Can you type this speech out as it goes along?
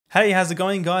Hey, how's it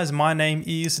going guys? My name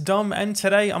is Dom and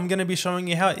today I'm going to be showing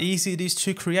you how easy it is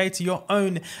to create your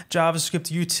own JavaScript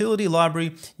utility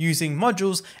library using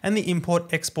modules and the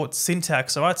import-export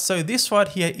syntax. Alright, so this right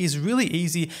here is really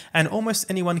easy and almost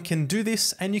anyone can do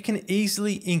this, and you can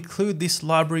easily include this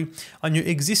library on your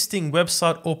existing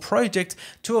website or project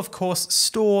to of course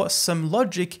store some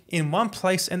logic in one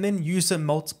place and then use it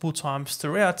multiple times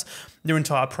throughout your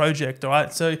entire project. All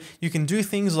right, so you can do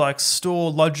things like store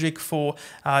logic for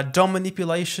DOM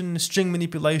manipulation, string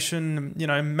manipulation,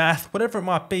 math, whatever it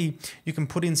might be, you can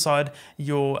put inside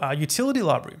your utility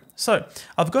library. So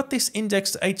I've got this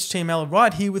indexed HTML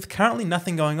right here with currently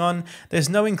nothing going on. There's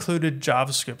no included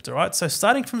JavaScript. All right, so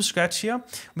starting from scratch here,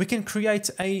 we can create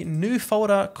a new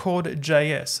folder called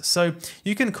JS. So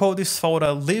you can call this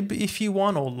folder lib if you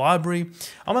want, or library.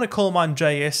 I'm going to call mine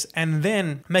JS and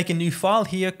then make a new file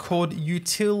here called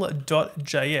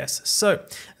util.js. So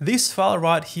this file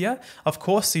right here, of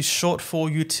course, is short for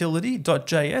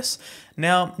utility.js.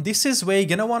 Now, this is where you're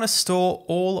going to want to store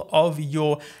all of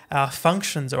your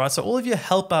functions, all right? So all of your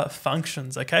helper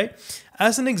functions, okay?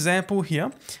 As an example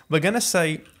here, we're going to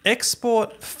say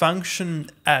export function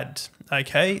add.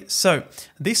 Okay, so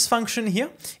this function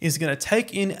here is going to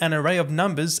take in an array of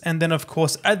numbers and then of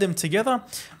course add them together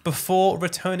before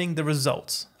returning the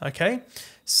results. Okay,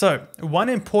 so one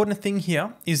important thing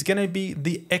here is going to be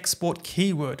the export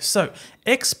keyword. So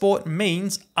export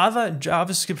means other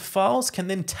JavaScript files can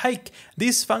then take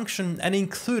this function and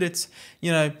include it,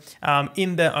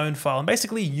 in their own file and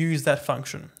basically use that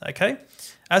function. Okay.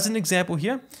 As an example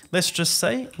here, let's just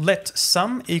say let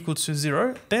sum equal to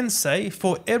 0, then say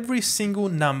for every single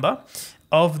number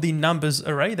of the numbers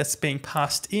array that's being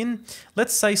passed in,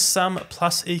 let's say sum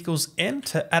plus equals n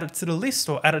to add it to the list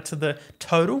or add it to the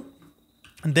total,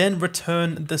 and then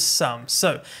return the sum.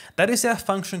 So that is our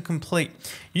function complete.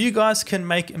 You guys can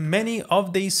make many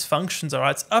of these functions, all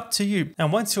right? It's up to you.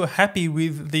 And once you're happy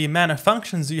with the amount of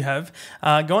functions you have,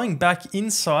 going back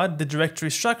inside the directory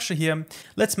structure here,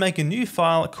 let's make a new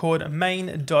file called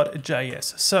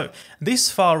main.js. So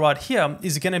this file right here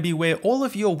is going to be where all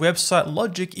of your website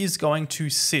logic is going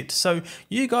to sit. So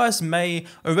you guys may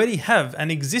already have an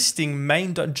existing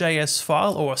main.js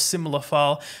file or a similar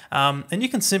file, and you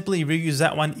can simply reuse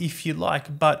that one if you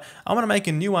like, but I'm going to make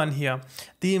a new one here.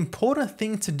 The important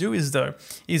thing to do is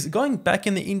going back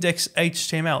in the index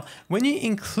HTML, when you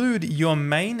include your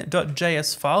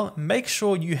main.js file, make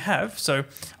sure you have, so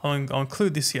I'll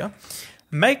include this here,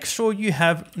 make sure you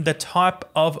have the type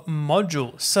of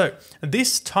module. So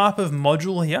this type of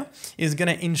module here is going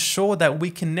to ensure that we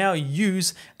can now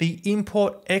use the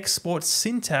import-export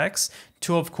syntax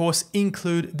to, of course,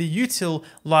 include the util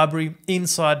library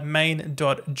inside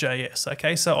main.js.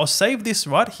 Okay, so I'll save this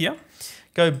right here,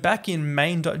 go back in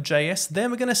main.js,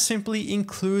 then we're going to simply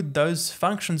include those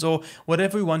functions or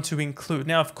whatever we want to include.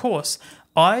 Now, of course,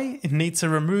 I need to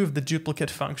remove the duplicate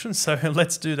function, so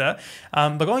let's do that.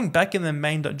 But going back in the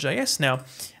main.js now,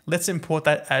 let's import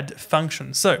that add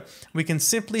function. So we can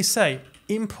simply say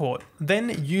import,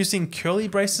 then using curly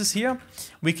braces here,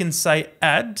 we can say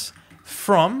add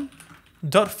from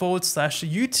 /util.js.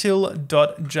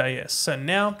 So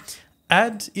now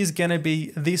add is going to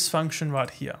be this function right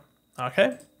here.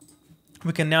 Okay,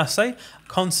 we can now say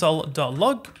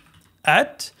console.log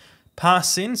add,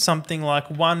 pass in something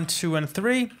like 1, 2, and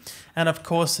 3, and of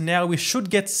course now we should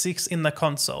get 6 in the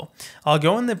console. I'll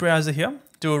go in the browser here,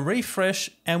 do a refresh,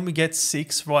 and we get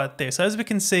 6 right there. So as we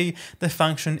can see, the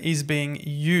function is being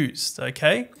used.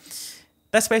 Okay,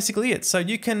 that's basically it. So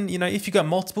you can, if you got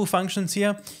multiple functions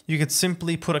here, you could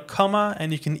simply put a comma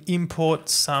and you can import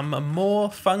some more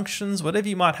functions, whatever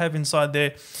you might have inside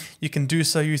there. You can do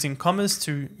so using commas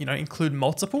to, include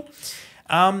multiple.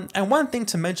 And one thing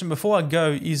to mention before I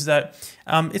go is that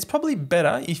it's probably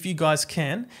better if you guys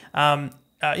can,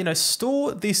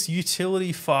 store this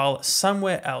utility file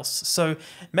somewhere else. So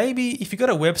maybe if you've got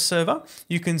a web server,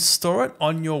 you can store it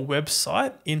on your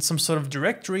website in some sort of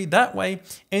directory. That way,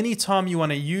 anytime you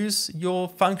want to use your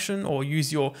function or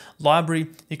use your library,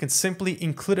 you can simply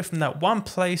include it from that one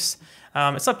place.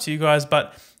 It's up to you guys,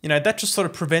 but that just sort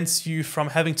of prevents you from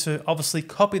having to obviously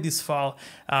copy this file,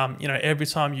 every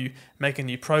time you make a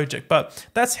new project. But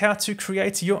that's how to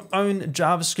create your own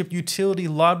JavaScript utility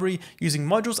library using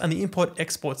modules and the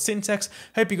import-export syntax.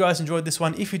 Hope you guys enjoyed this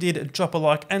one. If you did, drop a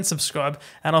like and subscribe,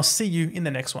 and I'll see you in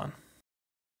the next one.